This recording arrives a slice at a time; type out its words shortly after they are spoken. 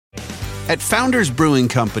At Founders Brewing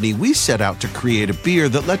Company, we set out to create a beer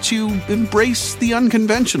that lets you embrace the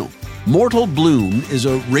unconventional. Mortal Bloom is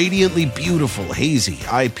a radiantly beautiful, hazy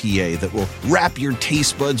IPA that will wrap your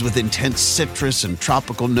taste buds with intense citrus and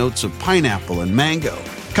tropical notes of pineapple and mango.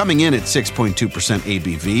 Coming in at 6.2%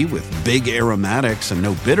 ABV with big aromatics and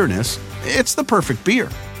no bitterness, it's the perfect beer,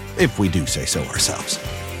 if we do say so ourselves.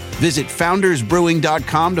 Visit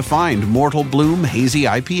foundersbrewing.com to find Mortal Bloom Hazy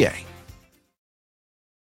IPA.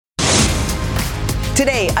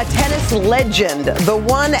 Today, a tennis legend, the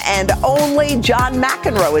one and only John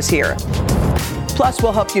McEnroe is here. Plus,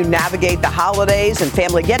 we'll help you navigate the holidays and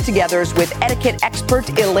family get-togethers with etiquette expert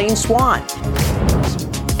Elaine Swann.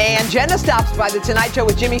 And Jenna stops by The Tonight Show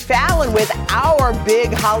with Jimmy Fallon with our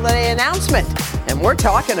big holiday announcement. And we're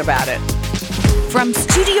talking about it. From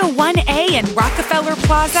Studio 1A in Rockefeller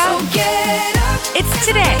Plaza, it's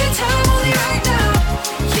Today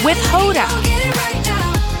with Hoda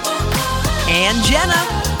and Jenna.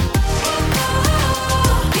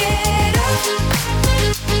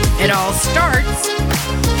 It all starts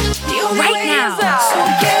right now.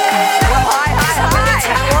 Well, hi.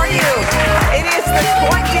 How are you? It is the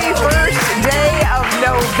 21st day of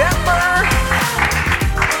November.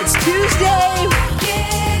 It's Tuesday.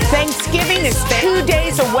 Thanksgiving is 2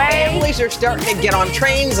 days away. Families are starting to get on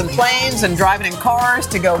trains and planes and driving in cars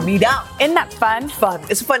to go meet up. Isn't that fun? Fun.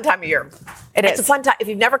 It's a fun time of year. It's a fun time. If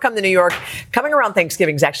you've never come to New York, coming around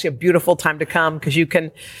Thanksgiving is actually a beautiful time to come because you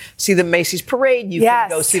can see the Macy's Parade. You can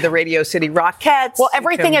go see the Radio City Rockettes. Well,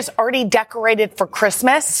 everything is already decorated for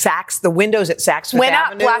Christmas. The windows at Saks Fifth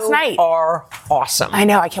Avenue up last night. Are awesome. I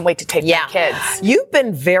know. I can't wait to take my kids. You've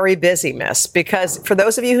been very busy, miss, because for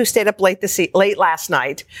those of you who stayed up late last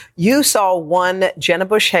night, you saw one Jenna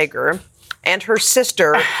Bush Hager and her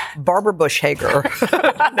sister, Barbara Bush Hager.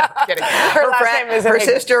 No, kidding. Her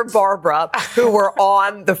sister, Barbara, who were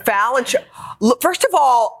on the Fallon show. Look, first of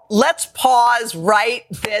all, let's pause right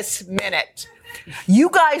this minute. You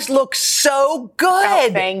guys look so good. Oh,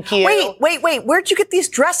 thank you. Wait. Where'd you get these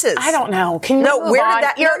dresses? I don't know. Can you move where on? did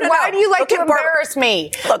that? No. Why do you like to embarrass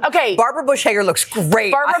me? Look, okay. Barbara Bush Hager looks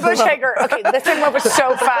great. Barbara Bush Hager. Okay, this thing was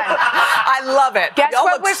so fun. I love it. Guess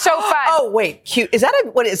what was so fun? Oh, wait. Cute. Is that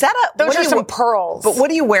a? Those are some pearls. But what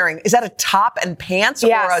are you wearing? Is that a top and pants or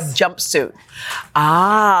a jumpsuit?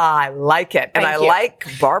 I like it. And I like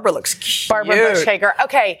Barbara looks cute. Barbara Bush Hager.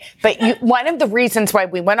 Okay, but one of the reasons why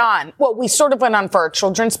we went on, we sort of went on for a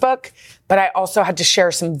children's book, but I also had to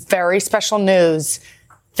share some very special news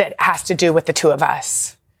that has to do with the two of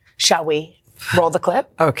us. Shall we roll the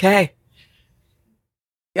clip? Okay.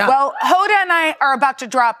 Yeah. Well, Hoda and I are about to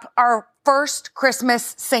drop our first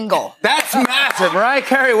Christmas single. That's massive, right,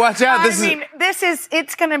 Carrie? Watch out.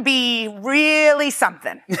 It's going to be really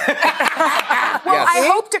something. I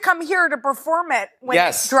hope to come here to perform it when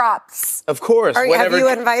it drops. Of course. Have you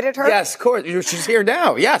invited her? Yes, of course. She's here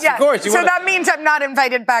now. Yes, of course. That means I'm not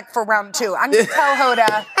invited back for round 2. I'm going to tell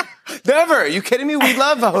Hoda. Never. Are you kidding me? We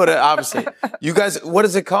love Hoda, obviously. You guys, what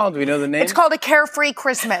is it called? Do we know the name? It's called A Carefree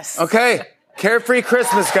Christmas. Okay. Carefree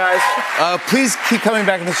Christmas, guys. Please keep coming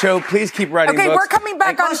back to the show. Please keep writing books. Okay, we're coming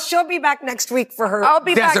back on. She'll be back next week for her. I'll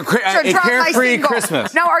be back. A carefree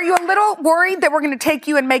Christmas. Now, are you a little worried that we're going to take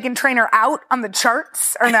you and Meghan Trainor out on the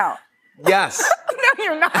charts, or no? Yes. No,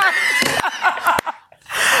 you're not.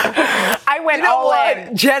 I went all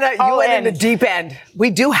in. Jenna, you went in the deep end.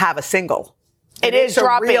 We do have a single. It is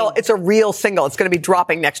dropping. It's a real single. It's going to be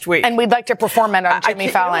dropping next week. And we'd like to perform it on Jimmy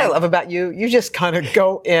Fallon. What I love about you, you just kind of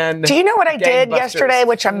go in. Do you know what I did yesterday,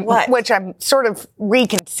 which I'm sort of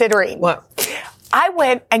reconsidering? What? I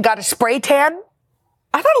went and got a spray tan.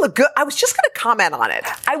 I thought it looked good. I was just going to comment on it.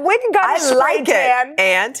 I went and got a spray tan.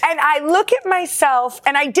 And I look at myself,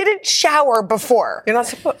 and I didn't shower before. You're not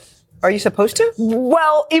supposed. Are you supposed to?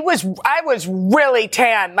 Well, I was really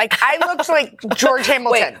tan. Like, I looked like George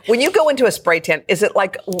Hamilton. Wait, when you go into a spray tan, is it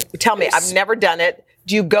like, tell me, I've never done it.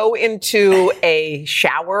 Do you go into a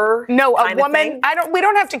shower? No, a woman. We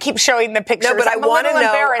don't have to keep showing the pictures. No, but I want to know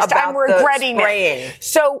embarrassed. about I'm regretting the spraying. it.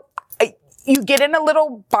 So you get in a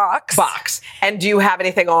little box. And do you have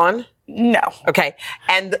anything on? No. Okay.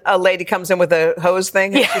 And a lady comes in with a hose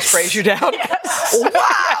thing and she sprays you down? Yes.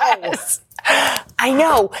 Wow. Yes. I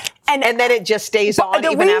know. And then it just stays on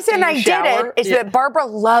even after you shower? The reason I did it is that Barbara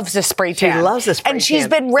loves a spray tan. She loves a spray tan. And she's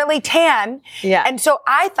been really tan. Yeah. And so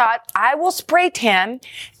I thought I will spray tan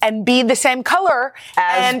and be the same color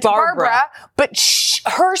as Barbara. But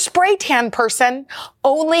her spray tan person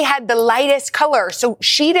only had the lightest color. So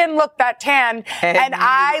she didn't look that tan. And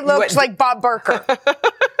I looked like Bob Barker.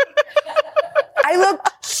 I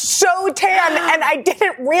looked so tan, and I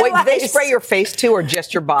didn't realize. Wait, did they spray your face too, or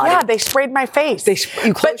just your body? Yeah, they sprayed my face.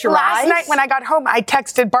 You closed your eyes? Last night when I got home, I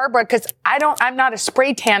texted Barbara because I'm not a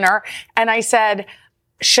spray tanner, and I said,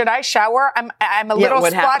 should I shower? I'm a little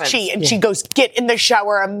splotchy. And she goes, get in the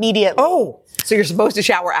shower immediately. Oh, so you're supposed to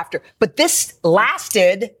shower after. But this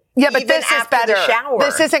lasted. Yeah, but this is better. The shower.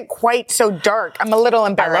 This isn't quite so dark. I'm a little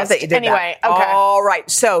embarrassed. I love that you did anyway, that. Okay. All right.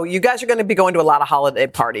 So you guys are going to be going to a lot of holiday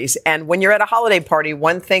parties. And when you're at a holiday party,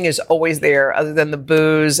 one thing is always there other than the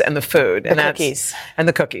booze and the food. The cookies. And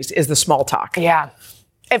the cookies is the small talk. Yeah.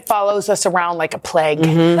 It follows us around like a plague.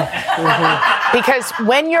 Because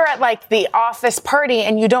when you're at like the office party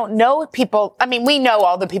and you don't know people, I mean, we know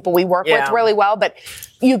all the people we work with really well, but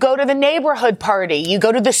you go to the neighborhood party, you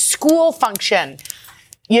go to the school function,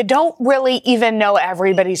 you don't really even know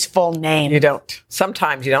everybody's full name. You don't.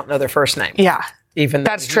 Sometimes you don't know their first name. Yeah. Even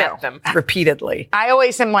that's true. Met them repeatedly. I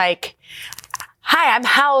always am like, hi, I'm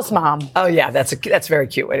Hal's mom. Oh, yeah, that's a very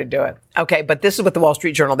cute way to do it. Okay, but this is with the Wall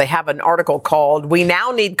Street Journal. They have an article called, "We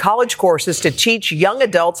Now Need College Courses to Teach Young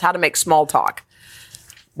Adults How to Make Small Talk."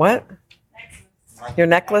 What? Your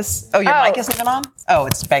necklace? Oh, your mic isn't on? Oh,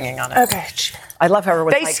 it's banging on it. Okay. I love how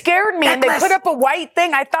everyone's They scared me and they put up a white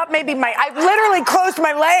thing. I thought maybe I literally closed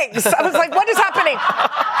my legs. I was like, what is happening?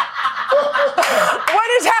 What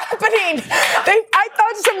is happening? I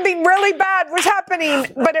thought something really bad was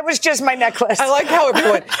happening, but it was just my necklace. I like how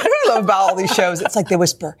everyone, what I love about all these shows, it's like they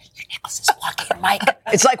whisper, your necklace is blocking your mic.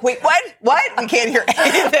 It's like, wait, what? What? We can't hear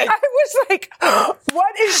anything. I was like,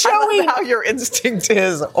 what is showing? I love how your instinct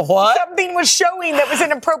is, what? Something was showing that was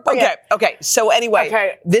inappropriate. Okay. So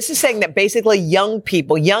anyway, this is saying that basically young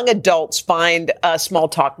people, young adults find small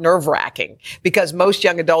talk nerve-wracking because most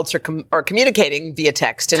young adults are communicating via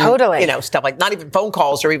text and stuff like not even phone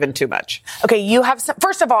calls or even too much. Okay, you have some,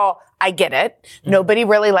 first of all, I get it. Nobody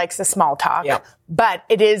really likes the small talk, but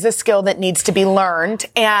it is a skill that needs to be learned.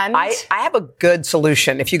 And I have a good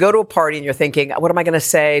solution. If you go to a party and you're thinking, what am I going to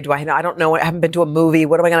say? I don't know. I haven't been to a movie.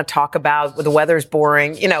 What am I going to talk about? The weather's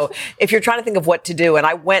boring. If you're trying to think of what to do. And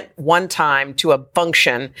I went one time to a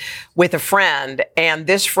function with a friend and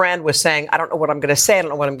this friend was saying, I don't know what I'm going to say. I don't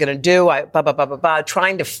know what I'm going to do.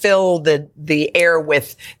 Trying to fill the air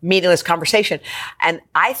with meaningless conversation. And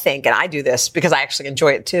I think, and I do this because I actually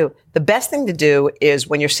enjoy it too, the best thing to do is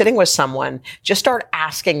when you're sitting with someone, just start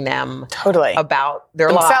asking them about their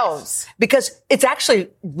themselves. Lives. Because it's actually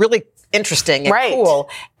really interesting and cool.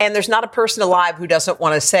 And there's not a person alive who doesn't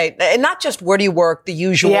want to say, and not just where do you work, the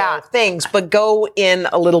usual things, but go in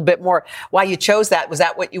a little bit more. Why you chose that? Was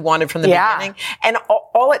that what you wanted from the beginning? And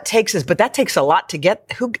all it takes is, but that takes a lot to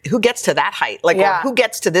get, who gets to that height? Like, or who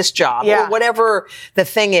gets to this job or whatever the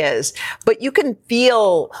thing is. But you can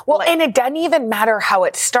feel. Well, and it doesn't even matter how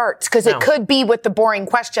it starts because it could be with the boring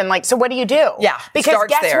question. Like, so what do you do? Yeah. Because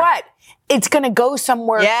guess what? It's going to go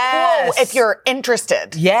somewhere cool if you're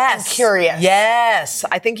interested. Yes. And curious. Yes.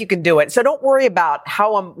 I think you can do it. So don't worry about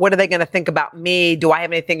what are they going to think about me? Do I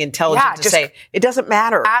have anything intelligent to say? It doesn't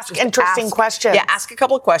matter. Ask interesting questions. Yeah. Ask a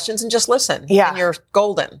couple of questions and just listen. Yeah. And you're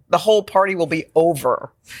golden. The whole party will be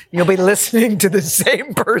over. You'll be listening to the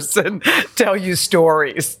same person tell you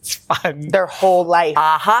stories. It's fun. Their whole life.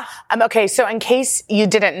 Okay. So in case you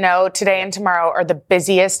didn't know, today and tomorrow are the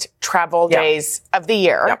busiest travel days of the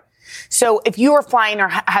year. Yep. So if you are flying or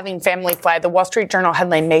having family fly, the Wall Street Journal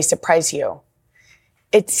headline may surprise you.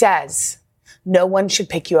 It says, no one should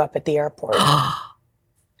pick you up at the airport.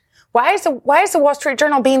 Why is the Wall Street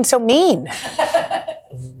Journal being so mean?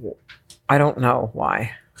 I don't know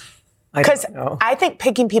why. Because I think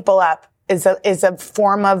picking people up is a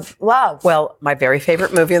form of love. Well, my very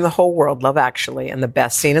favorite movie in the whole world, Love Actually, and the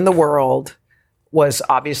best scene in the world was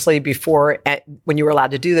obviously before when you were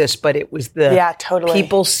allowed to do this, but it was the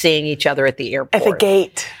people seeing each other at the airport. At the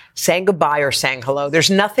gate. Saying goodbye or saying hello. There's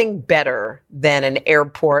nothing better than an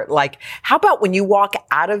airport. Like, how about when you walk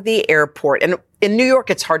out of the airport? And in New York,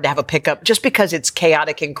 it's hard to have a pickup just because it's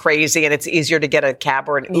chaotic and crazy and it's easier to get a cab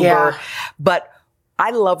or an Uber. Yeah. But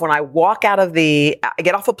I love when I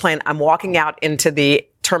get off a plane, I'm walking out into the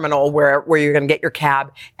terminal where you're going to get your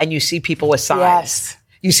cab and you see people with signs. Yes.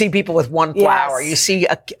 You see people with one flower. Yes. You see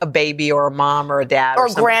a baby or a mom or a dad. Or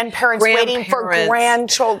grandparents waiting for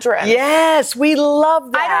grandchildren. Yes, we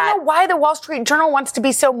love that. I don't know why the Wall Street Journal wants to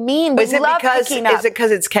be so mean. Is it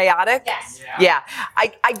because it's chaotic? Yes. Yeah.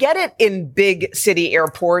 I get it in big city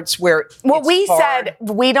airports where said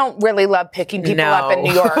we don't really love picking people up in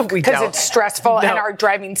New York because it's stressful and our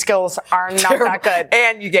driving skills are not that good.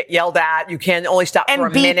 And you get yelled at. You can only stop for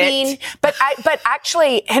a minute. But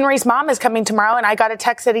actually, Henry's mom is coming tomorrow and I got a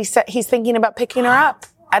text that he's thinking about picking her up.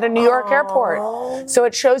 at a New York airport. So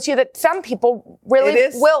it shows you that some people really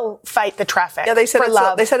will fight the traffic. Yeah, they said for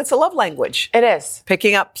love. They said it's a love language. It is.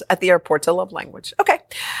 Picking up at the airport's a love language. Okay.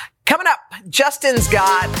 Coming up, Justin's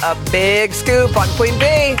got a big scoop on Queen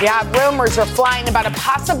Bee. Yeah, rumors are flying about a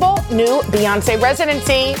possible new Beyonce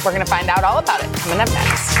residency. We're going to find out all about it coming up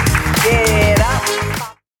next. Get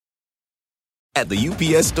up. At the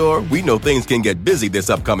UPS Store, we know things can get busy this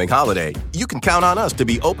upcoming holiday. You can count on us to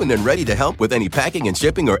be open and ready to help with any packing and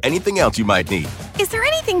shipping or anything else you might need. Is there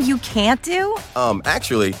anything you can't do?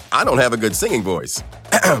 Actually, I don't have a good singing voice.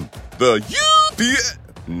 The UPS...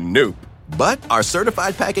 Nope. But our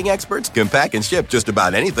certified packing experts can pack and ship just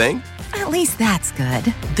about anything. At least that's good.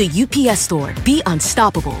 The UPS Store. Be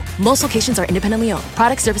unstoppable. Most locations are independently owned.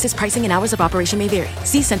 Product, services, pricing, and hours of operation may vary.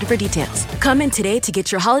 See Center for details. Come in today to get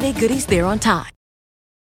your holiday goodies there on time.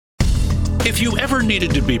 If you ever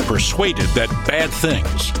needed to be persuaded that bad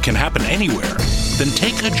things can happen anywhere, then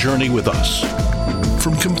take a journey with us.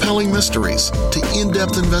 From compelling mysteries to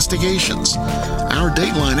in-depth investigations, our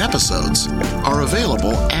Dateline episodes are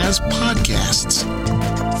available as podcasts.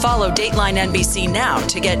 Follow Dateline NBC now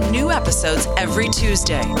to get new episodes every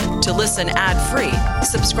Tuesday. To listen ad-free,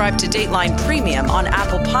 subscribe to Dateline Premium on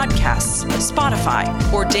Apple Podcasts, Spotify,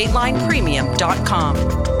 or DatelinePremium.com.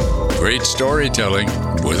 Great storytelling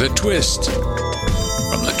with a twist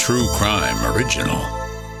from the True Crime Original.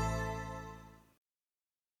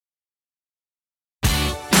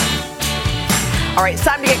 All right, it's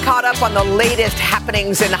time to get caught up on the latest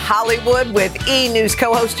happenings in Hollywood with E! News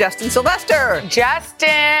co-host Justin Sylvester. Justin,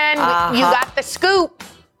 you got the scoop.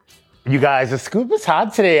 You guys, the scoop is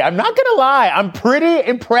hot today. I'm not going to lie. I'm pretty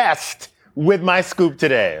impressed with my scoop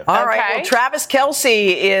today. All right. Well, Travis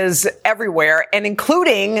Kelce is everywhere, and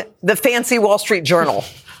including the fancy Wall Street Journal.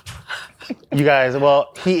 You guys,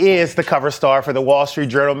 well, he is the cover star for the Wall Street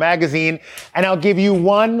Journal magazine, and I'll give you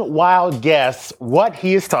one wild guess what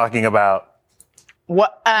he is talking about.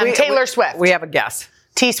 What? Taylor Swift. We have a guess.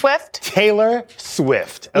 T-Swift? Taylor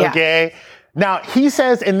Swift, okay? Yeah. Now, he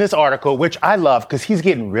says in this article, which I love because he's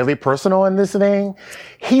getting really personal in this thing,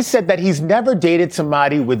 he said that he's never dated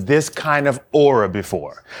somebody with this kind of aura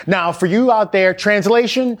before. Now, for you out there,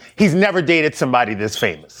 translation, he's never dated somebody this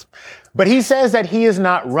famous. But he says that he is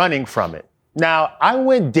not running from it. Now, I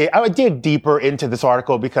would dig deeper into this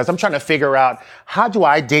article because I'm trying to figure out how do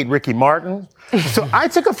I date Ricky Martin? So I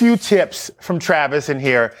took a few tips from Travis in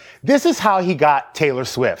here. This is how he got Taylor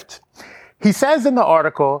Swift. He says in the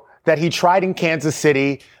article that he tried in Kansas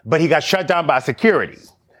City, but he got shut down by security.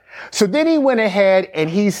 So then he went ahead and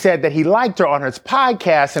he said that he liked her on his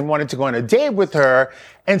podcast and wanted to go on a date with her.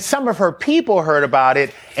 And some of her people heard about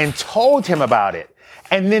it and told him about it.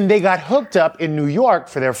 And then they got hooked up in New York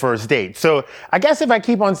for their first date. So I guess if I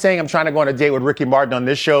keep on saying I'm trying to go on a date with Ricky Martin on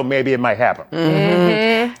this show, maybe it might happen.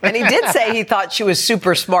 Mm-hmm. And he did say he thought she was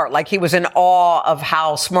super smart, like he was in awe of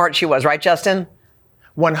how smart she was, right, Justin?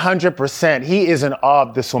 100%. He is in awe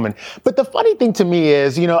of this woman. But the funny thing to me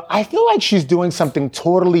is, I feel like she's doing something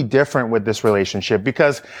totally different with this relationship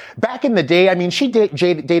because back in the day, I mean, she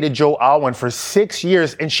dated Joe Alwyn for 6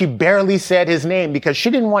 years and she barely said his name because she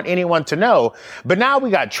didn't want anyone to know. But now we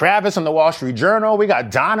got Travis on the Wall Street Journal. We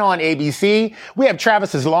got Donna on ABC. We have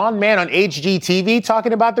Travis's lawn man on HGTV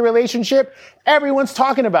talking about the relationship. Everyone's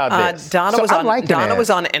talking about this. Donna was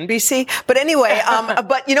on NBC. But anyway,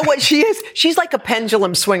 but you know what she is? She's like a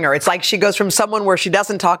pendulum swinger. It's like she goes from someone where she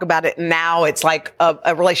doesn't talk about it, and now it's like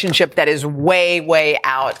a relationship that is way, way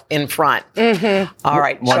out in front. Mm-hmm. All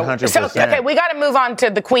right. 100%. So, okay, we got to move on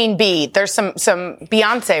to the Queen Bee. There's some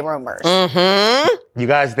Beyonce rumors. Mm-hmm. You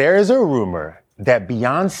guys, there is a rumor that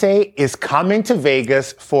Beyonce is coming to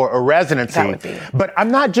Vegas for a residency. But I'm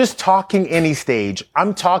not just talking any stage.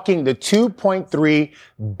 I'm talking the $2.3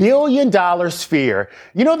 billion Sphere.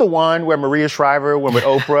 You know the one where Maria Shriver went with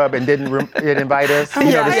Oprah and didn't invite us? To see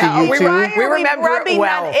U2? We remember it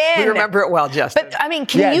well. We remember it well, Justin. But, I mean,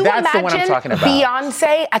 can you imagine the one I'm talking about.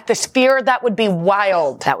 Beyonce at the Sphere? That would be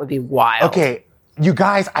wild. That would be wild. Okay. You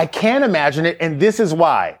guys, I can't imagine it, and this is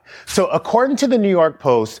why. So according to the New York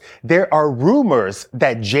Post, there are rumors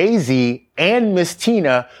that Jay-Z and Miss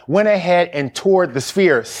Tina went ahead and toured the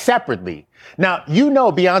Sphere separately. Now,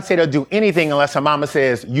 Beyonce don't do anything unless her mama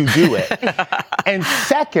says you do it. And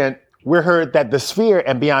second, we heard that the Sphere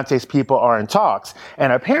and Beyonce's people are in talks.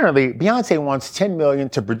 And apparently, Beyonce wants $10 million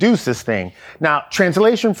to produce this thing. Now,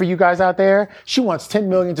 translation for you guys out there, she wants $10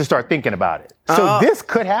 million to start thinking about it. So this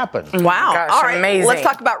could happen. Wow. Gosh, all right. amazing. Let's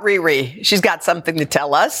talk about Riri. She's got something to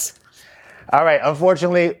tell us. All right.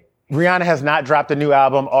 Unfortunately, Rihanna has not dropped a new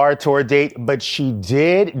album or a tour date, but she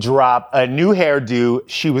did drop a new hairdo.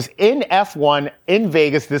 She was in F1 in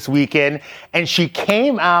Vegas this weekend, and she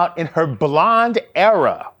came out in her blonde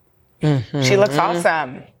era. Mm-hmm. She looks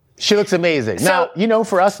awesome. She looks amazing. Now,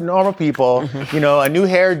 for us normal people, a new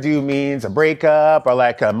hairdo means a breakup or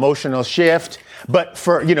like an emotional shift. But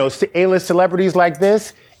for, A-list celebrities like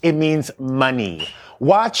this, it means money.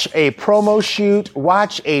 Watch a promo shoot,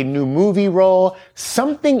 watch a new movie role.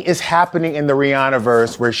 Something is happening in the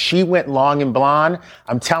Rihanna-verse where she went long and blonde.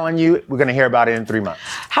 I'm telling you, we're going to hear about it in 3 months.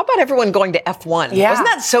 How about everyone going to F1? Yeah. Wasn't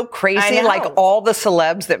that so crazy? Like all the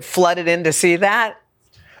celebs that flooded in to see that?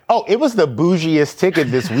 Oh, it was the bougiest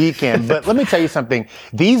ticket this weekend. But let me tell you something.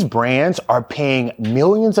 These brands are paying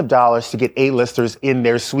millions of dollars to get A-listers in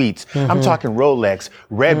their suites. I'm talking Rolex,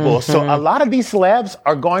 Red Bull. So a lot of these celebs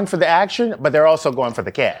are going for the action, but they're also going for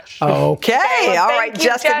the cash. Okay. All right,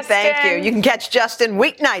 Justin, thank you. You can catch Justin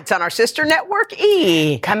weeknights on our sister network,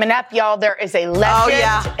 E! Coming up, y'all, there is a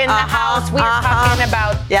legend in the house. We are talking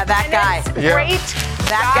about that guy. Great.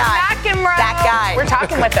 That John McEnroe. That guy. We're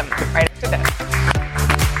talking with him right after this.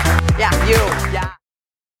 Yeah, you. Yeah.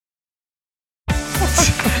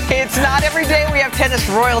 It's not every day we have tennis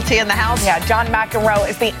royalty in the house. Yeah, John McEnroe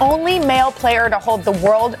is the only male player to hold the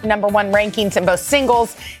world #1 rankings in both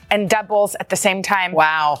singles and doubles at the same time.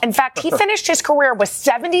 Wow. In fact, he finished his career with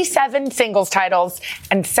 77 singles titles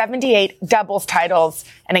and 78 doubles titles.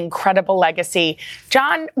 An incredible legacy.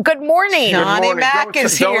 John, good morning. Johnny Mac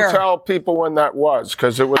is here. Don't tell people when that was,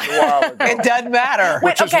 because it was a while ago. It doesn't matter.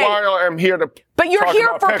 Which is why I'm here to But you're talk here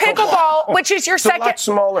about for pickleball, which is your second. A lot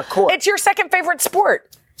smaller court. It's your second favorite sport.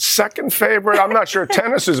 Second favorite? I'm not sure.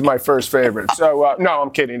 Tennis is my first favorite. So, no, I'm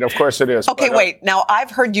kidding. Of course it is. Okay, but, wait. Now, I've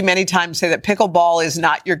heard you many times say that pickleball is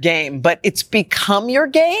not your game, but it's become your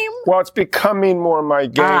game? Well, it's becoming more my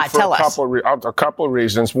game for a couple of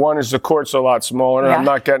reasons. One is the court's a lot smaller, and I'm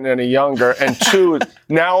not getting any younger. And two,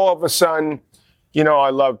 now all of a sudden, I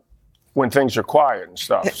love when things are quiet and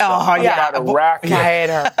stuff. So I've got a racket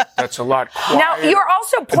that's a lot quieter. Now, you're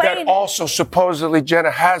also playing. That also supposedly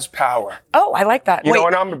Jenna has power. Oh, I like that. You know,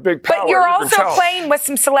 and I'm a big power. But you're also playing with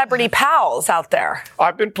some celebrity pals out there.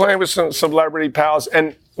 I've been playing with some celebrity pals,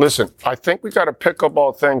 and listen, I think we got a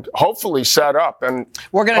pickleball thing hopefully set up, and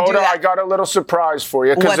we're going to do that. I got a little surprise for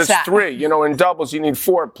you because it's 3. In doubles you need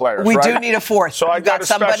 4 players. We right? do need a 4th. So I got a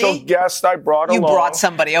special guest I brought along. You brought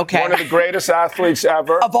somebody, okay? One of the greatest athletes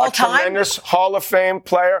ever of all time. A tremendous Hall of Fame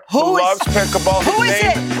player who loves pickleball. Who His is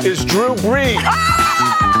name is Drew Brees. Oh!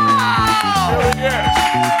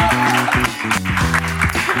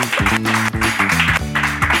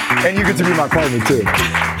 And you get to be my partner too.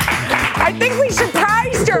 I think we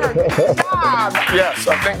surprised her. Bob. Yes,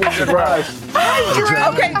 I think we did right.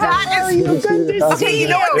 Okay, that is. Okay, you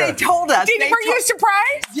know what they told us? Were you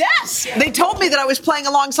surprised? Yes. They told me that I was playing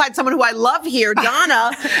alongside someone who I love here,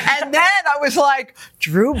 Donna. And then I was like,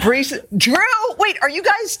 Drew Brees. Drew, wait, are you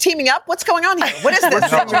guys teaming up? What's going on here? What is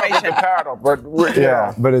this situation? The paddle, but but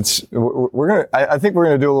we're gonna. I think we're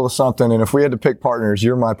gonna do a little something. And if we had to pick partners,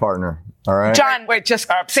 you're my partner. All right. John, wait, just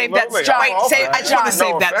save that. I just want to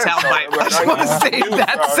save that soundbite. I just want to save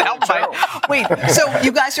that soundbite. Wait, so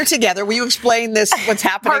you guys are together. Will you explain this? What's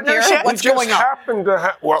happening here? What's going on?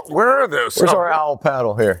 Where are this? Where's our owl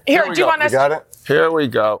paddle here? Here, do you want us? You got it? Here we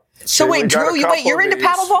go. So wait, Drew, you're into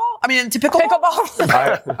paddleball? I mean, into pickleball?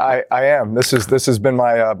 I am. This has been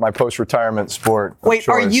my post-retirement sport. Wait,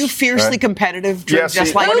 are you fiercely competitive, Drew? Yes,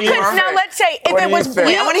 just like you are? Now let's say if it was.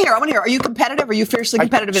 Wait, I want to hear. Are you competitive? Are you fiercely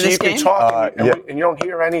competitive in this game? You can talk and you don't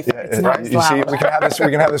hear anything. You see, we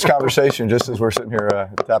can have this conversation just as we're sitting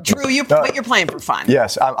here. Drew, you're playing for fun.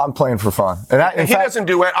 Yes, I'm playing for fun. And he doesn't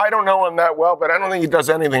do it. I don't know him that well, but I don't think he does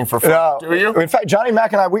anything for fun. Do you? In fact, Johnny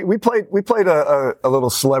Mac and I we played a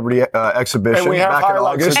little celebrity exhibition back in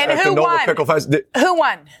August. And who won? Who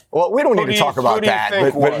won? Well, we don't need to talk about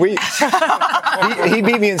that. But he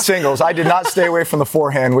beat me in singles. I did not stay away from the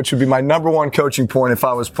forehand, which would be my #1 coaching point if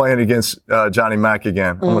I was playing against Johnny Mac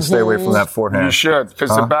again. I'm going to stay away from that forehand. You should,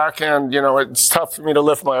 because the backhand, it's tough for me to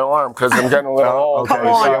lift my arm because I'm getting a little old. Okay,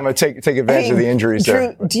 so I'm going to take advantage of the injuries Drew,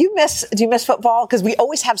 there. do you miss football? Because we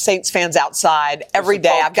always have Saints fans outside every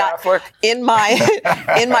day. I've got in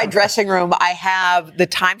my dressing room. I have the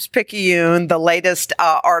Times Times-Picayune, the latest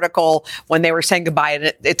article when they were saying goodbye,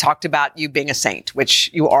 and it talked about you being a saint, which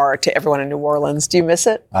you are to everyone in New Orleans. Do you miss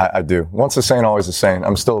it? I do. Once a saint, always a saint.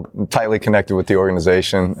 I'm still tightly connected with the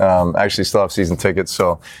organization. Actually still have season tickets,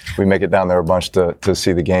 so we make it down there a bunch to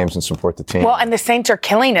see the games and support the team. Well, and the Saints are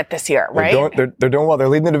killing it this year, right? They're doing well. They're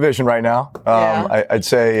leading the division right now. I'd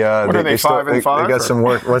say what are they 5-5? They got some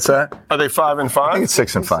work. What's that? Are they 5-5? I think it's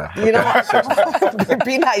 6-5. You know what?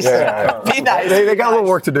 Be nice. Be nice. They got a little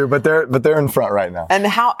work to do, but they're in front right now. And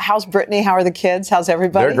how's Brittany? How are the kids? How's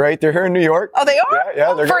everybody? They're great. They're here in New York. Oh, they are?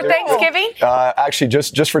 Yeah. They're for Thanksgiving? Actually,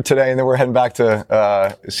 just for today, and then we're heading back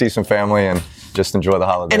to see some family and just enjoy the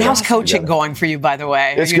holiday. And how's coaching going for you, by the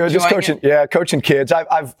way? It's good. Just coaching. Yeah, coaching kids.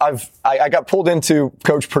 I got pulled into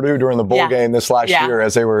Coach Purdue during the bowl game this last year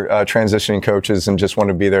as they were transitioning coaches, and just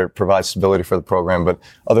wanted to be there, provide stability for the program. But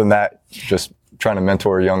other than that, just trying to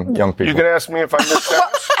mentor young people. You can ask me if I missed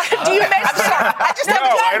that. Do you miss I just don't.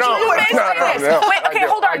 Wait, okay,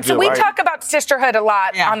 hold on. So we talk about sisterhood a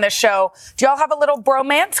lot on this show. Do y'all have a little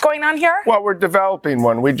bromance going on here? Well, we're developing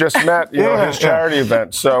one. We just met, his charity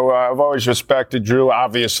event. So I've always respected Drew,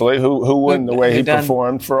 obviously, who wouldn't, the way he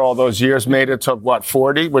performed for all those years, made it to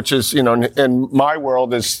 40, which is, in my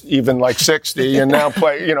world is even like 60, and now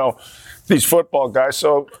play, these football guys.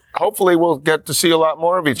 So hopefully we'll get to see a lot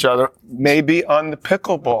more of each other. Maybe on the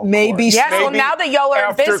pickleball. Maybe. Yes, well, now that y'all are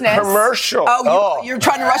in business. Commercial. You're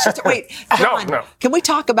trying to rush us. Wait, John, no. Can we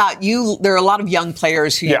talk about you? There are a lot of young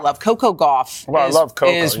players who you love. Coco Gauff I love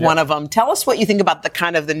Coco, is one of them. Tell us what you think about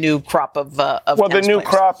the new crop of Well, the new players.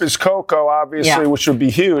 crop is Coco, obviously, which would be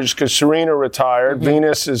huge because Serena retired. Mm-hmm.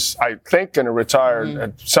 Venus is, I think, going to retire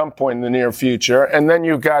at some point in the near future. And then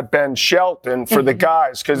you've got Ben Shelton for the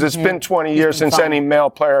guys because it's been 20 years since any male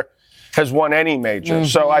player has won any major.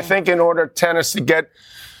 So I think in order tennis to get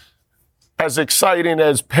as exciting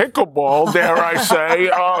as pickleball, dare I say,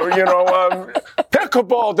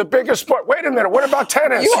 pickleball, the biggest sport. Wait a minute, what about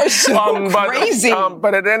tennis? You are so crazy.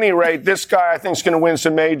 But at any rate, this guy I think is going to win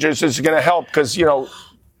some majors. It's going to help because,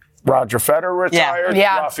 Roger Federer retired.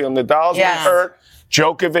 Rafael Nadal's been hurt.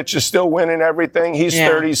 Djokovic is still winning everything. He's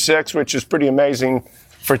 36, which is pretty amazing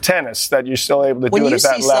for tennis that you're still able to do it at that level. When you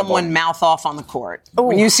see someone mouth off on the court,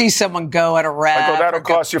 when you see someone go at a rev. I go, that'll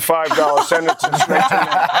cost you $5. Send it to straight to me.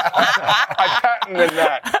 I patented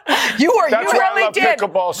that. That's you really why I love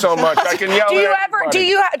pickleball so much. I can yell at everybody.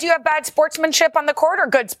 Do you have bad sportsmanship on the court or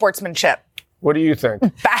good sportsmanship? What do you think?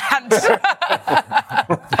 Bad.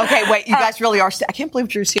 Okay, wait. You guys really are. I can't believe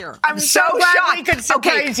Drew's here. I'm so glad shocked. we could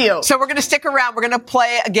surprise you. So we're going to stick around. We're going to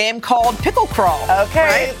play a game called Pickle Crawl.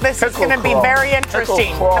 Okay, right? This is going to be very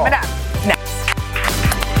interesting. Coming up next.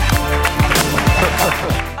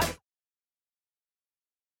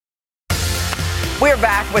 We're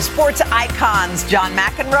back with sports icons John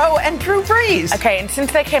McEnroe and Drew Brees. Okay, and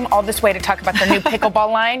since they came all this way to talk about the new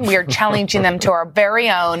pickleball line, we are challenging them to our very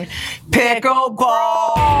own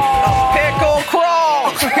Pickleball. Pickle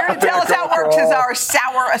Crawl. Here to tell us how it works is our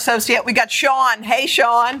sour associate. We got Sean. Hey,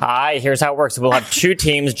 Sean. Hi, here's how it works. We'll have two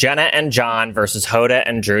teams, Jenna and John versus Hoda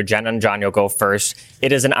and Drew. Jenna and John, you'll go first.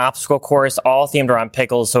 It is an obstacle course, all themed around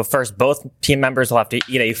pickles. So first, both team members will have to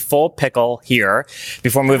eat a full pickle here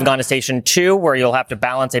before moving on to station 2, where you'll have to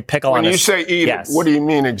balance a pickle on When you say eat it, what do you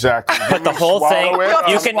mean exactly? Put the whole thing.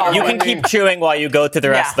 You can keep chewing while you go through the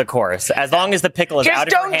rest of the course, as long as the pickle is out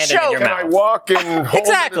of your hand and in your mouth. Can I walk and hold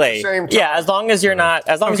it at the same time? Yeah, as long as you're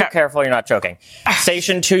careful, you're not choking.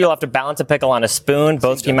 Station 2, you'll have to balance a pickle on a spoon.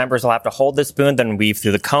 Both team members will have to hold the spoon, then weave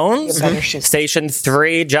through the cones. Station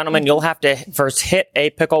 3, gentlemen, you'll have to first hit a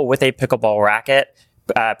pickle with a pickleball racket.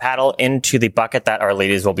 Paddle into the bucket that our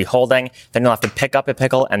ladies will be holding. Then you'll have to pick up a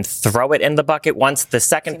pickle and throw it in the bucket. Once the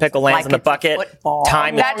second pickle lands in the bucket,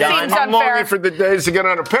 time is done. I'm longing for the days to get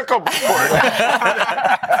on a pickleball.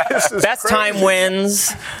 Best time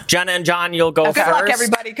wins. Jenna and John, you'll go first. Good luck,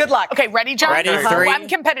 everybody. Good luck. Okay, ready, John? Ready, 3, I'm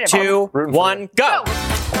competitive. 2, 1, go.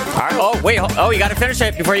 All right. Oh, wait. Oh, you got to finish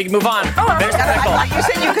it before you can move on. Finish the pickle. I thought you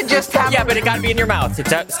said you could just have... Yeah, but it got to be in your mouth.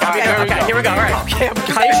 Okay, here we go. All right.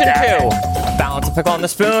 Station 2. Balance a pickle on the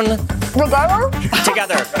spoon.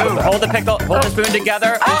 Together. Hold the pickle. Hold the spoon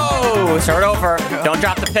together. Oh, start over. Don't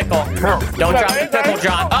drop the pickle. Don't drop the pickle,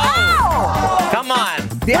 John. Oh, come on.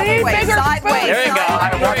 The other way, sideways. There you go.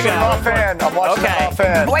 I'm watching it offhand. I'm watching it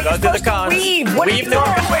offhand. Wait, go through the cones. Weave. What weave through the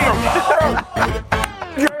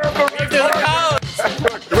cones.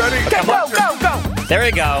 Ready? Go. There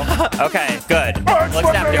we go. Okay, good.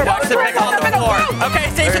 Look down. Watch the pickle on the floor. Okay,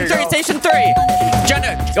 station 3.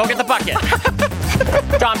 Jenna, go get the bucket.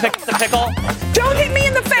 John, pick up the pickle. Don't hit me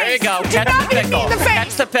in the face. There you go. Catch the pickle.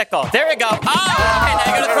 Catch the pickle. There you go. Oh, okay,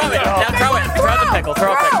 now you're going to throw it. Now throw it. Throw the pickle.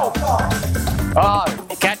 Throw a pickle.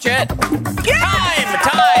 Catch it. Yeah!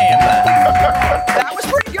 Time. That was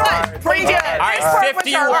pretty good. Pretty good. All right,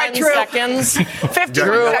 51 seconds. 51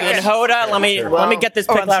 Drew seconds. and Hoda, let me get this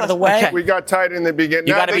pickle out of the way. We got tight in the beginning.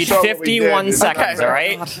 You got to be 51 seconds, all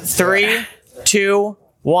right? 3, 2,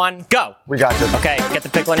 1, go. We got this. Okay, get the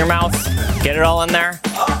pickle in your mouth. Get it all in there.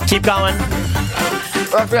 Keep going.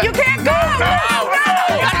 You can't go.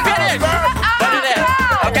 You got to finish. Put it in.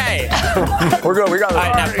 Okay. We're good. We got it. All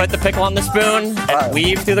right, now put the pickle on the spoon and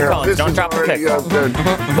weave through the cones. Don't drop the pickle.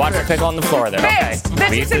 Watch the pickle on the floor there. Okay.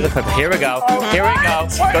 Weave through the pickle. Here we go. Here we go.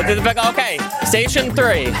 Go through the pickle. Okay. Station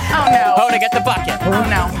 3. Oh, no. Hoda, get the bucket. Oh,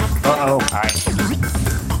 no. Uh-oh. All right.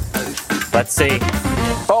 Let's see.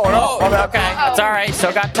 Oh, no. Oh, okay. It's all right.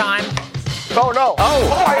 Still got time. Oh, no. Oh,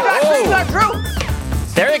 my God. Drew.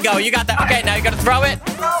 There you go. You got that. Okay, now you got to throw it.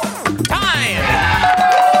 Time.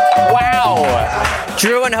 Wow.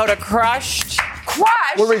 Drew and Hoda crushed.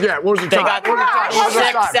 What did we get? What was the They time? got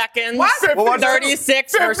 6 seconds. What?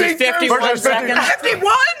 36 versus 51 seconds.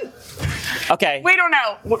 51? Okay. We don't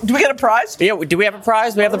know. Do we get a prize? Yeah, do we have a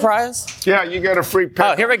prize? We have the prize? Yeah, you get a free pickle.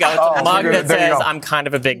 Oh, here we go. It's a mug that says, I'm kind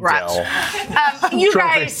of a big deal. You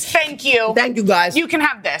guys, thank you. Thank you, guys. You can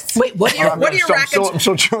have this. Wait, what are your rackets? I'm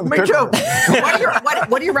still chewing the pickle.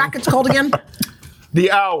 What are your rackets called again?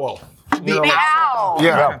 The owl. The owl.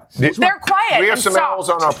 Yeah. They're quiet. We have and some soft. owls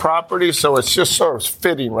on our property, so it's just sort of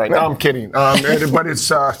fitting right now. I'm kidding. But it's,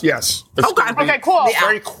 yes. It's Okay, cool.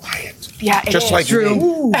 very quiet. Yeah, it Just is. like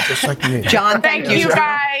True. me. Just like me. John, Thank you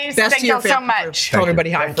guys. Best Thank to your you so family. much. Tell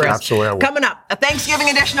everybody hi for us. Absolutely, I will. Coming up, a Thanksgiving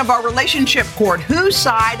edition of our relationship court. Whose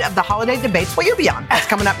side of the holiday debates will you be on? That's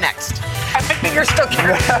coming up next. I think you're still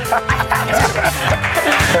carrying.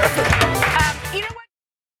 You know what?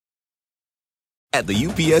 At the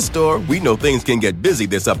UPS Store, we know things can get busy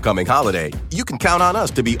this upcoming holiday. You can count on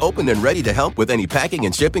us to be open and ready to help with any packing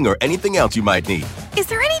and shipping or anything else you might need. Is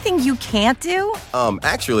there anything you can't do?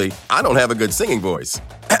 Actually, I don't have a good singing voice.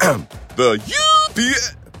 The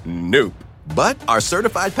UPS... Nope. But our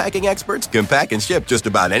certified packing experts can pack and ship just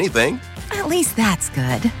about anything. At least that's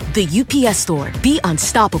good. The UPS Store. Be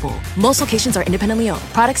unstoppable. Most locations are independently owned.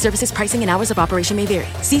 Product, services, pricing, and hours of operation may vary.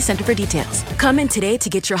 See Center for details. Come in today to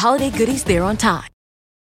get your holiday goodies there on time.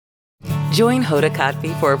 Join Hoda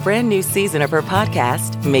Kotb for a brand new season of her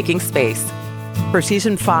podcast, Making Space. For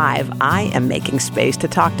season 5, I am making space to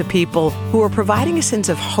talk to people who are providing a sense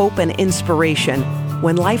of hope and inspiration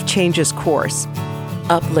when life changes course.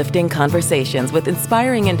 Uplifting conversations with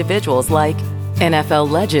inspiring individuals like NFL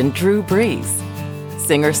legend Drew Brees,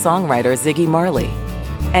 singer-songwriter Ziggy Marley,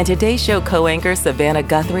 and Today's Show co-anchor Savannah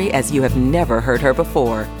Guthrie as you have never heard her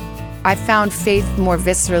before. I found faith more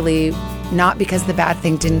viscerally, not because the bad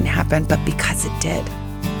thing didn't happen, but because it did.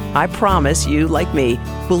 I promise you, like me,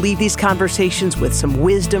 will leave these conversations with some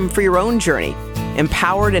wisdom for your own journey,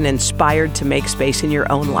 empowered and inspired to make space in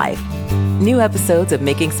your own life. New episodes of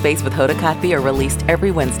Making Space with Hoda Kotb are released every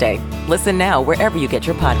Wednesday. Listen now wherever you get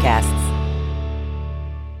your podcasts.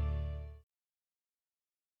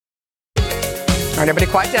 All right, everybody,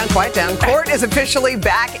 quiet down, quiet down. Court is officially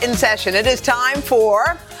back in session. It is time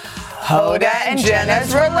for Hoda and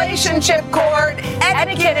Jenna's Relationship Court,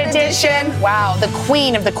 Etiquette edition. Wow, the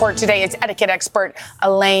queen of the court today is etiquette expert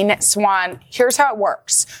Elaine Swann. Here's how it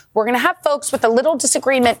works. We're going to have folks with a little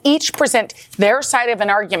disagreement each present their side of an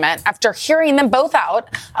argument. After hearing them both out,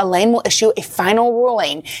 Elaine will issue a final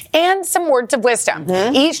ruling and some words of wisdom.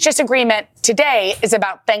 Each disagreement today is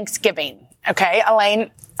about Thanksgiving. Okay, Elaine,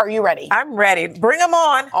 are you ready? I'm ready. Bring them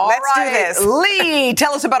on. Let's do this. Lee,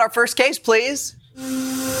 tell us about our first case, please.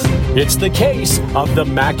 It's the case of the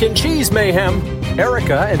mac and cheese mayhem.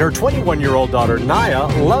 Erica and her 21-year-old daughter, Naya,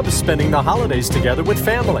 love spending the holidays together with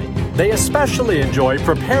family. They especially enjoy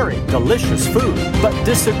preparing delicious food, but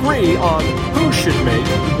disagree on who should make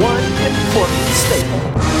one important staple.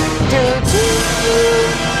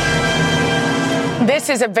 This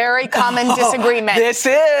is a very common disagreement. This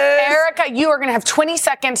is. Erica, you are going to have 20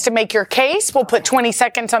 seconds to make your case. We'll put 20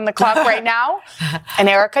 seconds on the clock right now. And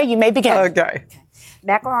Erica, you may begin. Okay.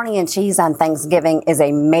 Macaroni and cheese on Thanksgiving is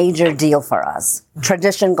a major deal for us.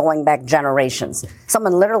 Tradition going back generations.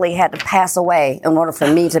 Someone literally had to pass away in order for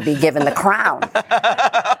me to be given the crown.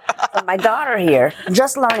 So my daughter here,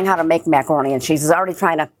 just learning how to make macaroni and cheese, is already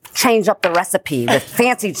trying to change up the recipe with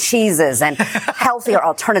fancy cheeses and healthier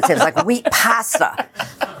alternatives like wheat pasta.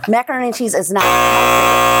 Macaroni and cheese is not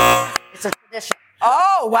healthy. It's a tradition.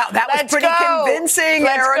 Oh, wow. That was pretty convincing,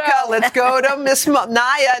 Erica. Let's go to Miss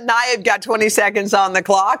Naya. Naya's got 20 seconds on the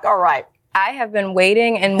clock. All right. I have been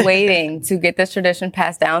waiting and waiting to get this tradition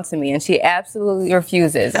passed down to me, and she absolutely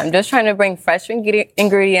refuses. I'm just trying to bring fresh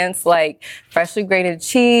ingredients like freshly grated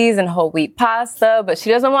cheese and whole wheat pasta, but she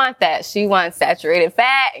doesn't want that. She wants saturated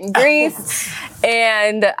fat and grease,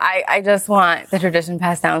 and I just want the tradition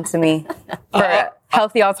passed down to me for a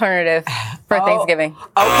healthy alternative for Thanksgiving.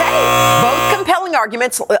 Okay. Both compelling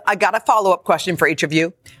arguments. I got a follow-up question for each of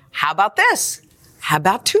you. How about this? How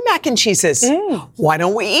about 2 mac and cheeses? Why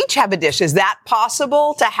don't we each have a dish? Is that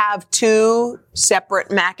possible to have 2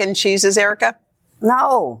 separate mac and cheeses, Erica?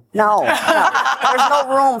 No. There's no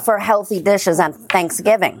room for healthy dishes on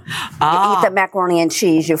Thanksgiving. You eat the macaroni and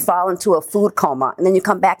cheese, you fall into a food coma, and then you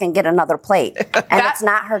come back and get another plate. And it's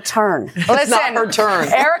not her turn. Listen, not her turn.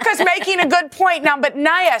 Erica's making a good point now, but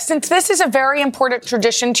Naya, since this is a very important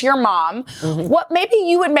tradition to your mom, what maybe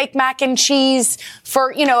you would make mac and cheese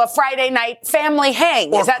for, a Friday night family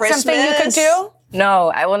hang. Or is that Christmas? Something you could do?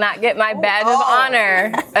 No, I will not get my badge of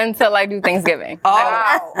honor until I do Thanksgiving.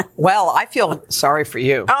 Well, I feel sorry for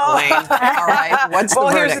you, Elaine. All right, what's the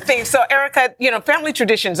verdict? Here's the thing. So, Erica, family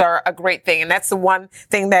traditions are a great thing, and that's the one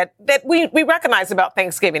thing that we recognize about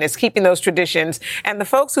Thanksgiving is keeping those traditions. And the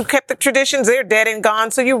folks who kept the traditions, they're dead and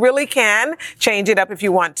gone, so you really can change it up if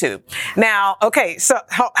you want to. Now, okay, so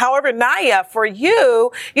however, Naya, for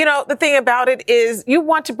you, the thing about it is you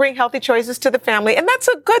want to bring healthy choices to the family, and that's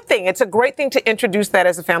a good thing. It's a great thing to introduce that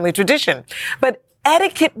as a family tradition. But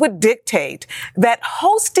etiquette would dictate that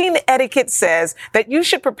hosting etiquette says that you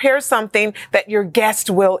should prepare something that your guest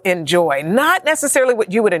will enjoy, not necessarily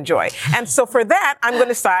what you would enjoy. And so for that, I'm going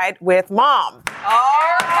to side with Mom.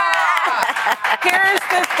 Here's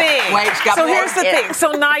the thing. Here's the thing.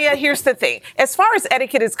 So Naya, here's the thing. As far as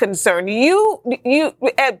etiquette is concerned, you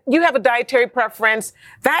have a dietary preference.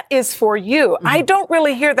 That is for you. I don't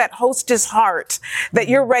really hear that hostess heart that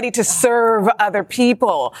you're ready to serve other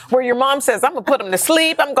people. Where your mom says, I'm going to put them to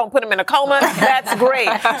sleep. I'm going to put them in a coma. That's great.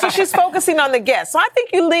 So she's focusing on the guest. So I think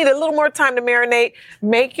you need a little more time to marinate.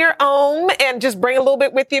 Make your own and just bring a little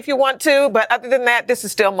bit with you if you want to. But other than that, this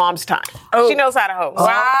is still Mom's time. She knows how to host.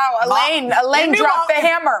 Wow, Elaine dropped the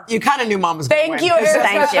hammer. You kind of knew Mom was going to win. Thank you.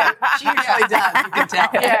 Thank you. She really does. You can tell.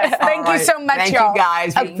 Yes, thank you so much, Thank y'all. you,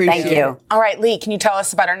 guys. We appreciate it. All right, Lee, can you tell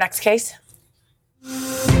us about our next case?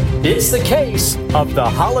 It's the case of the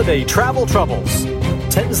holiday travel troubles.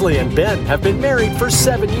 Tinsley and Ben have been married for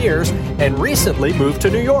 7 years and recently moved to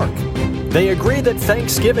New York. They agree that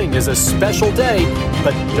Thanksgiving is a special day,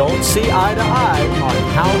 but don't see eye to eye on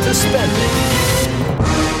how to spend it.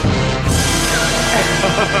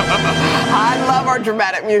 I love our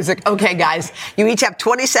dramatic music. Okay, guys, you each have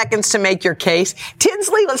 20 seconds to make your case.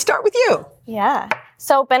 Tinsley, let's start with you. Yeah.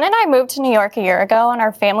 So Ben and I moved to New York a year ago, and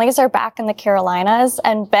our families are back in the Carolinas,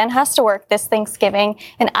 and Ben has to work this Thanksgiving,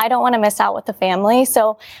 and I don't want to miss out with the family.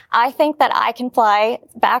 So I think that I can fly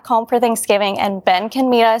back home for Thanksgiving, and Ben can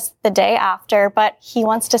meet us the day after, but he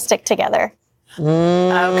wants to stick together.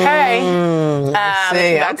 Okay.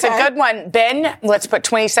 That's a good one. Ben, let's put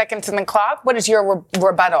 20 seconds in the clock. What is your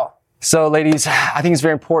rebuttal? So, ladies, I think it's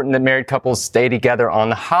very important that married couples stay together on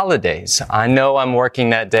the holidays. I know I'm working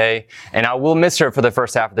that day, and I will miss her for the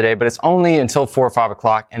first half of the day, but it's only until 4 or 5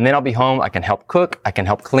 o'clock, and then I'll be home. I can help cook. I can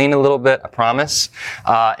help clean a little bit, I promise.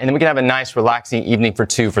 And then we can have a nice, relaxing evening for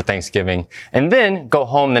 2 for Thanksgiving, and then go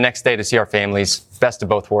home the next day to see our families. Best of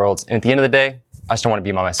both worlds. And at the end of the day, I just don't want to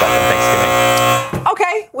be by myself on Thanksgiving.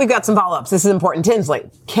 Okay, we've got some follow-ups. This is important. Tinsley,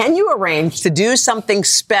 can you arrange to do something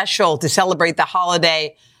special to celebrate the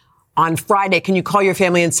holiday on Friday? Can you call your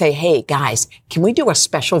family and say, hey, guys, can we do a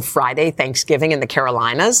special Friday Thanksgiving in the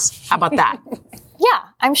Carolinas? How about that? Yeah,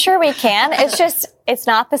 I'm sure we can. It's just, it's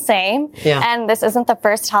not the same. Yeah. And this isn't the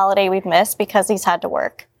first holiday we've missed because he's had to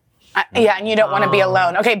work. Yeah, and you don't want to be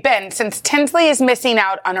alone. Okay, Ben, since Tinsley is missing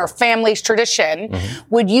out on her family's tradition,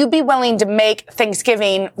 would you be willing to make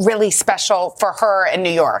Thanksgiving really special for her in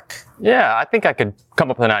New York? Yeah, I think I could come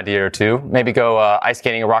up with an idea or two. Maybe go ice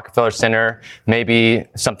skating at Rockefeller Center. Maybe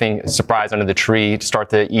something surprise under the tree to start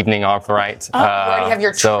the evening off right. You already have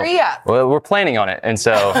your tree up. Well, we're planning on it. And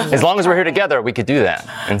so as long as we're here together, we could do that.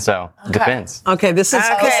 And so it depends. Okay, this is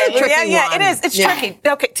a tricky one. It is. It's tricky.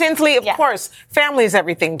 Okay, Tinsley, of course, family is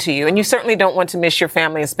everything to you, and you certainly don't want to miss your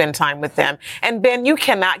family and spend time with them. And Ben, you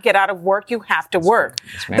cannot get out of work. You have to work.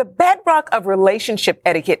 Yes, the bedrock of relationship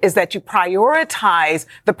etiquette is that you prioritize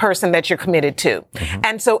the person that you're committed to.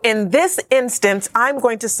 And so in this instance, I'm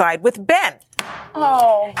going to side with Ben.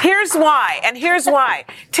 Oh. Here's why.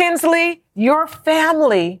 Tinsley, your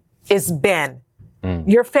family is Ben.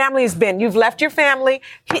 Your family's been. You've left your family.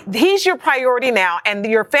 He's your priority now, and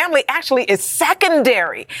your family actually is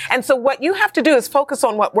secondary. And so what you have to do is focus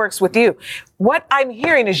on what works with you. What I'm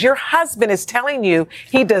hearing is your husband is telling you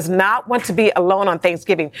he does not want to be alone on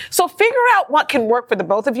Thanksgiving. So figure out what can work for the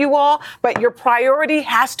both of you all, but your priority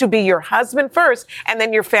has to be your husband first and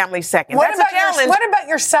then your family second. What That's about a challenge. what about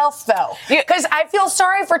yourself, though? Because I feel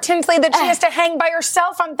sorry for Tinsley that she has to hang by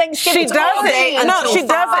herself on Thanksgiving. She doesn't. No, she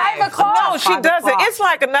doesn't. 5 o'clock. No, she doesn't. It's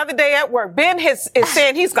like another day at work. Ben is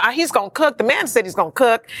saying he's going to cook. The man said he's going to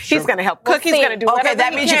cook. He's going to help cook. He's going to do whatever Okay,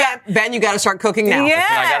 that means you got to start cooking now.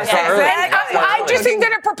 Yeah. I just think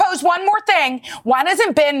that it proposed one more thing. Why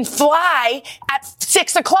doesn't Ben fly at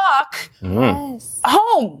 6 o'clock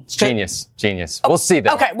home? Genius. We'll see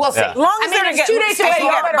that. Okay, we'll see. As long as it's 2 days away.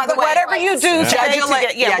 Whatever you do, stay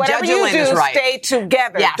together. Whatever you do, stay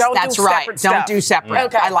together. Yes, that's right. Don't do separate.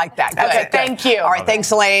 Okay. I like that. Okay, thank you. All right,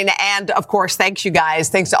 thanks, Elaine. And, of course, thanks, you guys.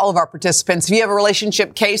 Thanks to all of our participants. If you have a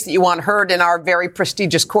relationship case that you want heard in our very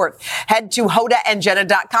prestigious court, head to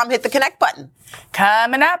hodaandjenna.com, hit the connect button.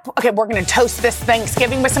 Coming up, okay, we're going to toast this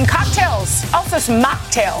Thanksgiving with some cocktails, also some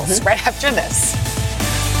mocktails right after this.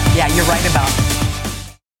 Yeah, you're right about it.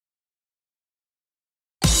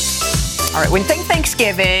 All right, when you think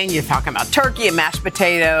Thanksgiving, you're talking about turkey and mashed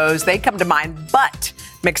potatoes. They come to mind, but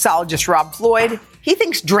mixologist Rob Floyd, he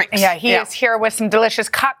thinks drinks. Yeah, he is here with some delicious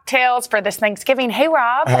cocktails for this Thanksgiving. Hey,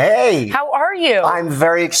 Rob. Hey. How are you? I'm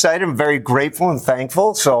very excited. I'm very grateful and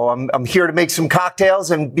thankful. So I'm here to make some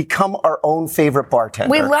cocktails and become our own favorite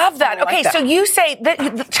bartender. We love that. I like Okay, that. so you say,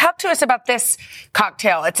 talk to us about this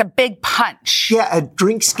cocktail. It's a big punch. Yeah, a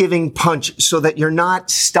drinksgiving punch so that you're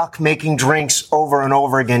not stuck making drinks over and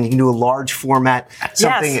over again. You can do a large format,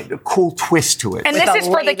 something, a cool twist to it. And this is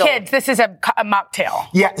for the kids. This is a mocktail.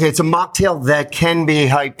 Yeah, it's a mocktail that can be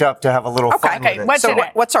hyped up to have a little fun with it.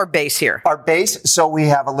 What's our base here? Our base, so we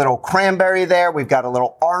have a little cranberry there. We've got a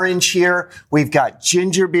little orange here. We've got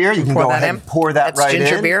ginger beer. You can go ahead and pour that right in.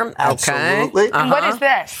 That's ginger beer? Absolutely. Okay. And what is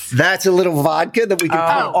this? That's a little vodka that we can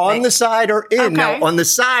put on the side or in. Now, on the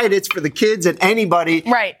side, it's for the kids and anybody.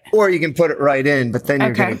 Right. Or you can put it right in, but then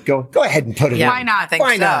you're going to go ahead and put it in. Why not?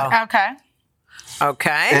 Why not? Okay.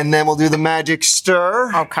 Okay. And then we'll do the magic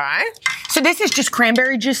stir. Okay. So this is just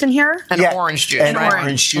cranberry juice in here? And orange juice. And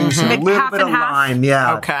orange juice. And a little bit of lime.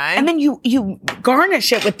 Yeah. Okay. And then you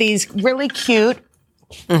garnish it with these really cute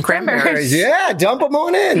cranberries. Yeah, dump them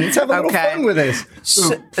on in. Let's have a little fun with this.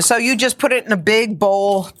 So you just put it in a big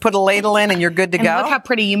bowl, put a ladle in, and you're good to go? Look how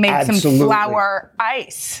pretty you made some flour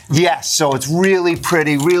ice. Yes, so it's really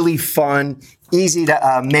pretty, really fun, easy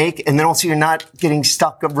to make, and then also you're not getting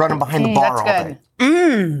stuck running behind the bar all day.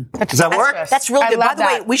 Does that work? That's really good. By the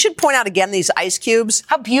way, we should point out again these ice cubes.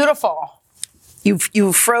 How beautiful.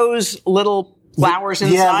 You froze little flowers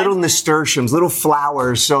inside? Yeah, little nasturtiums, little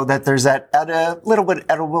flowers, so that there's that little bit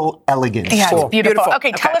edible elegance. Yeah, it's beautiful.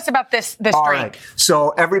 Okay, tell us about this All drink. right. So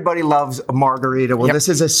everybody loves a margarita. Well, this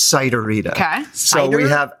is a cider-ita. Okay. So we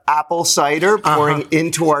have apple cider pouring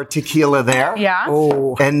into our tequila there. Yeah.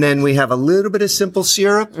 Oh. And then we have a little bit of simple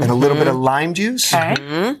syrup and a little bit of lime juice.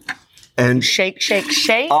 Okay. And shake.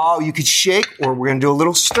 Oh, you could shake, or we're going to do a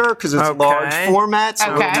little stir because it's a large format.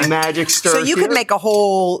 So we'll do magic stir. So you could make a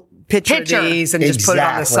whole pitcher of Pitcher. these and just put it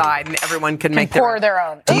on the side, and everyone can make pour their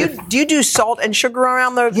own. Do you do salt and sugar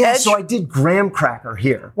around the Yeah, edge? so I did graham cracker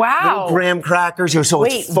here. Wow. Little graham crackers. So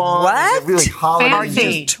Wait, it's fun. what? It's really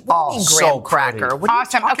holiday. Fancy. Graham cracker. What are you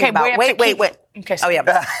Awesome. talking Okay, about? we have to Wait. Okay. Oh, yeah.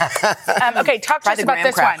 Okay, talk to us about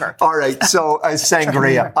this one. All right, so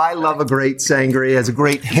sangria. I love a great sangria. It has a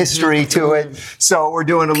great history to it. So we're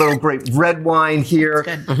doing a little great red wine here.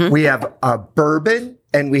 We have bourbon.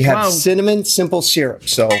 And we have cinnamon simple syrup.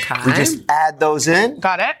 So we just add those in.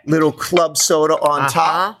 Got it. Little club soda on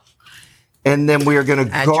top. And then we are going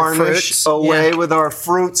to garnish away with our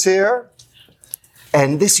fruits here.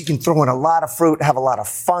 And this you can throw in a lot of fruit, have a lot of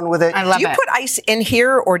fun with it. I love it. Do you put ice in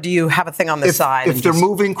here, or do you have a thing on the side? If they're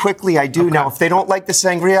moving quickly, I do. Now, if they don't like the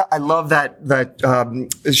sangria, I love that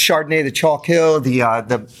Chardonnay, the Chalk Hill, the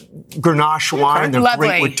Grenache wine. They're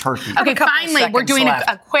great with turkey. Okay, finally, we're doing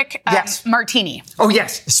a quick martini. Oh,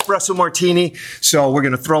 yes, espresso martini. So we're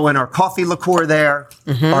going to throw in our coffee liqueur there,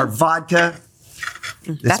 our vodka.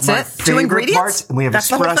 That's it? 2 ingredients? Parts, and we have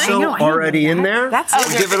espresso already in there. That's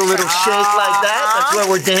it. Give it a little shake like that. That's where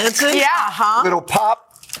we're dancing. Yeah. Little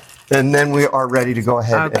pop. And then we are ready to go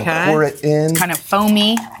ahead and pour it in. Kind of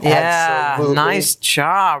foamy. Yeah. Absolutely. Nice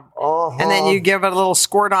job. And then you give it a little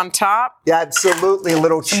squirt on top. Yeah, absolutely. A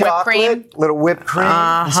little chocolate, little whipped cream.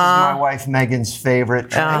 This is my wife Megan's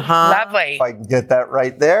favorite. Lovely. If I can get that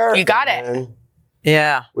right there. You got it.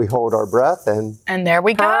 Yeah. We hold our breath and there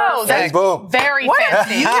we go. That's boom. Very What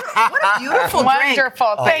fancy. what a beautiful drink.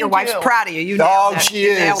 Wonderful. Thank your wife's you. proud of you. You nailed it. She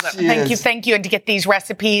is. Nailed it. Thank you. And to get these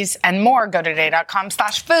recipes and more, go to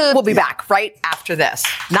today.com/food. We'll be back right after this.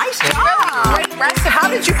 Nice job. Really great recipe. How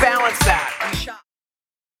did you balance that?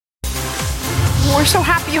 We're so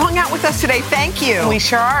happy you hung out with us today. Thank you. We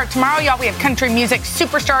sure are. Tomorrow, y'all, we have country music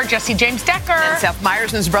superstar Jesse James Decker. And Seth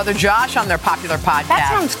Meyers and his brother Josh on their popular podcast. That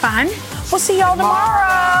sounds fun. We'll see y'all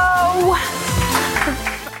tomorrow.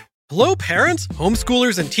 Hello, parents,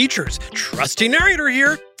 homeschoolers, and teachers. Trusty narrator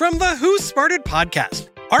here from the Who Smarted podcast.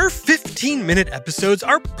 Our 15-minute episodes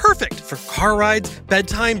are perfect for car rides,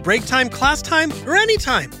 bedtime, break time, class time, or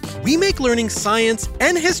anytime. We make learning science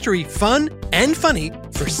and history fun and funny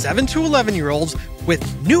for 7 to 11-year-olds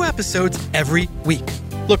with new episodes every week.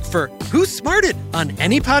 Look for Who Smarted on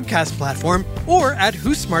any podcast platform or at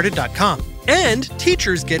whosmarted.com. And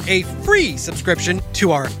teachers get a free subscription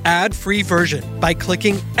to our ad-free version by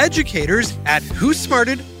clicking educators at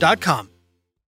whosmarted.com.